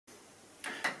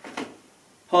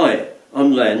Hi,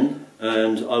 I'm Len,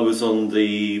 and I was on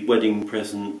the Wedding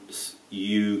Presents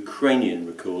Ukrainian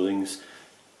recordings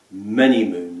many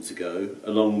moons ago,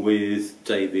 along with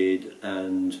David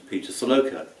and Peter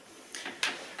Solowka.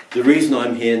 The reason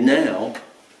I'm here now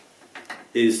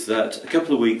is that a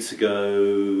couple of weeks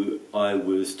ago I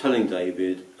was telling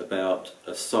David about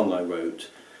a song I wrote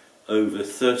over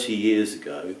 30 years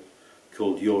ago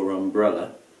called Your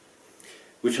Umbrella,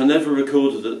 which I never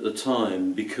recorded at the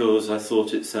time because I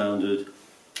thought it sounded,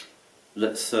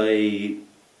 let's say,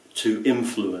 too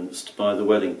influenced by the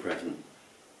wedding present.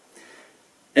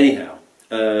 Anyhow,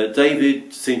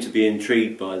 David seemed to be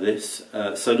intrigued by this,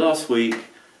 so last week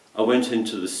I went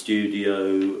into the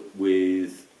studio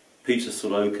with Peter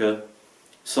Solowka,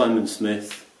 Simon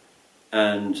Smith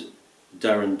and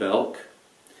Darren Belk,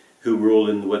 who were all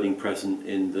in the wedding present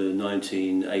in the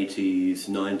 1980s,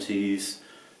 90s,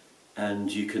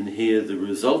 and you can hear the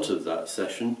result of that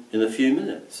session in a few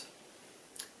minutes.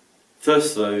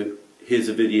 First though, here's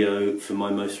a video from my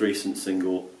most recent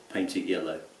single, Paint It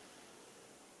Yellow.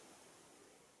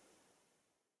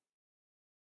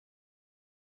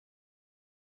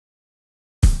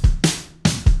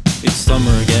 It's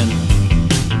summer again,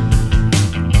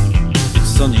 it's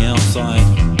sunny outside,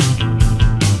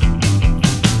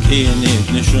 key in the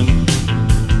ignition,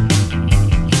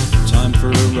 time for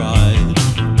a ride.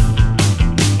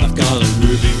 I've got a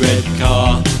ruby red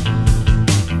car,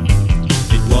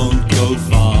 it won't go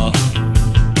far,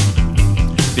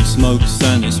 it smokes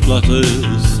and it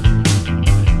splutters,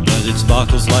 but it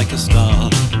sparkles like a star.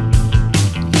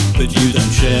 But you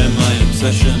don't share my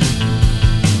obsession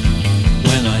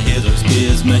when I hear those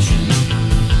gears meshing.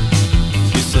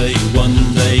 You say one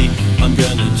day I'm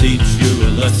gonna teach you a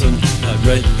lesson, that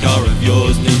red car of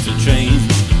yours needs a change.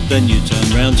 Then you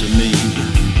turn round to me,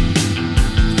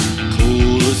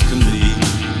 cool as can be,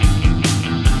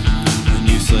 and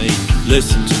you say,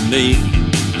 listen to me,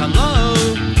 hello,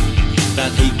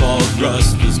 that heap of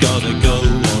rust has gotta go,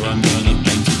 or I'm gonna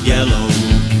paint it yellow.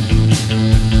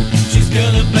 She's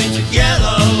gonna paint it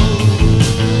yellow.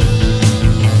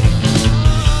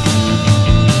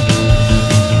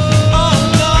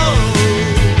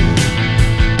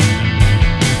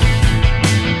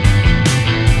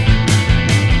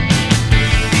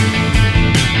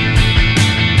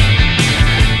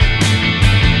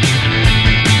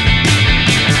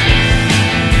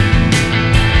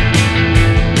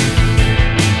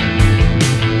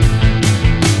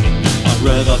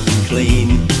 Clean,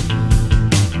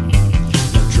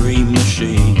 my dream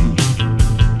machine.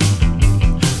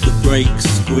 The brakes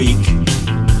squeak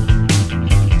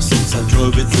since I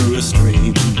drove it through a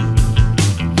stream.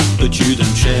 But you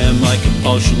don't share my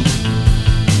compulsion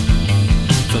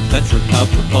for petrol-powered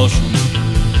propulsion.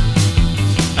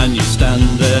 And you stand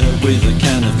there with a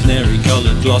can of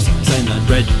canary-coloured gloss, saying that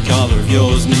red car of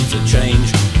yours needs a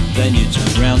change. Then you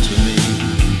turn round to me,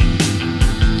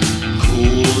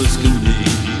 cool as can be,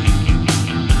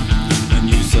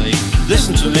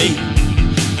 listen to me,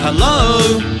 hello,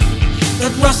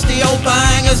 that rusty old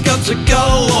bang has got to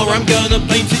go, or I'm gonna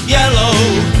paint it yellow.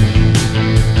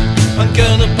 I'm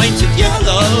gonna paint it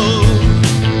yellow.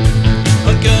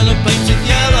 I'm gonna paint it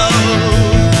yellow.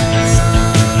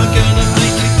 I'm gonna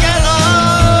paint it yellow.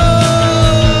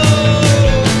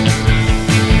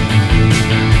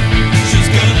 She's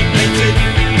gonna paint it.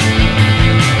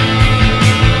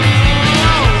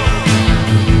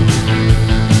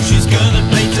 She's gonna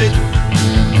paint it.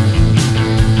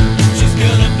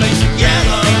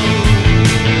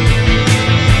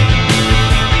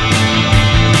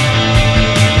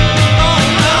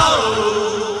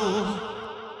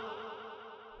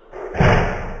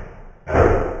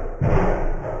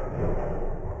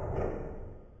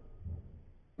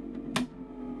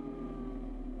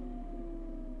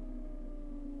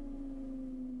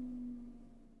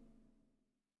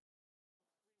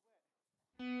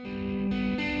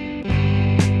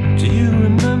 Do you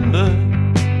remember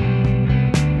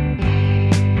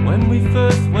when we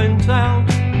first went out?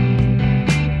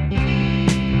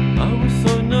 I was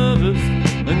so nervous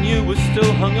and you were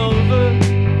still hungover.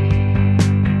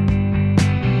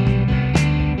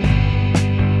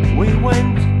 We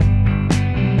went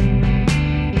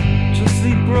to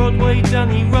see Broadway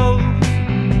Danny Rose,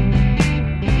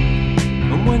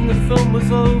 and when the film was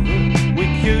over we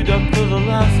queued up for the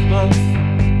last bus.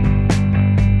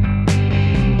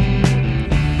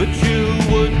 But you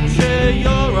wouldn't share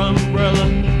your umbrella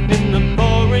in the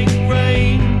pouring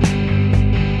rain.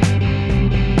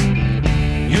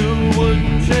 You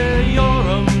wouldn't share your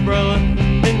umbrella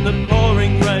in the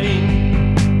pouring rain.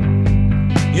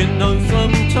 You know,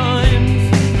 sometimes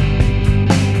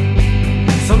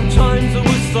it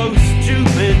was so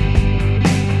stupid.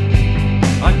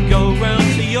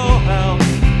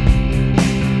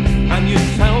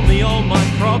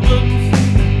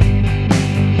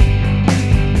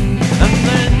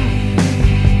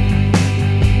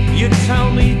 tell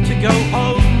me to go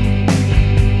home,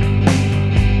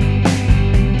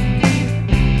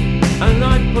 and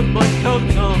I'd put my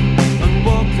coat on and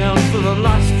walk down for the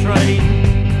last train.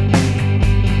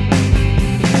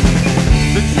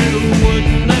 But you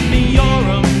wouldn't lend me your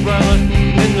umbrella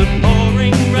in the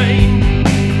pouring rain.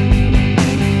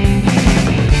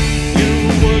 You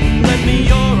wouldn't lend me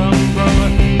your umbrella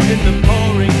in the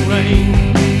pouring rain.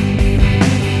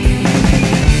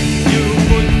 You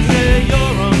wouldn't share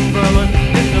your umbrella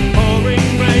in the pouring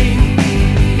rain.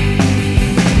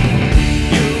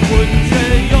 You wouldn't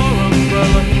share your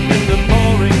umbrella in the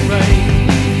pouring rain.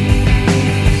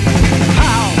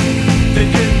 How did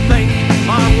you think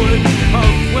I would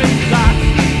cope with that?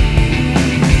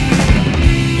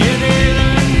 You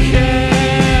didn't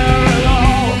care at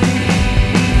all.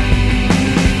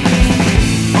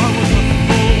 I was a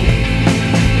fool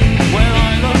when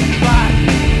I look back.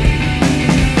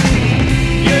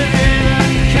 You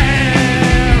didn't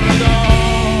care at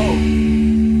all.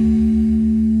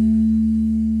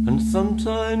 And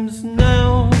sometimes now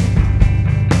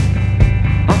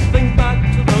I think back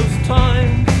to those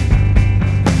times,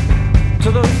 to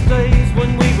those days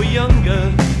when we were younger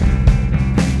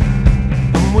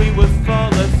and we were far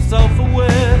less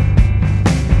self-aware,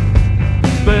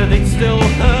 but it still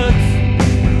hurts.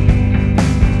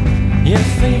 Yes,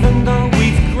 even though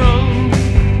we've grown,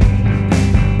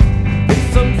 it's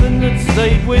something that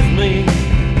stayed with me,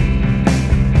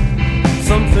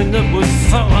 something that was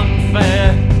so unfair.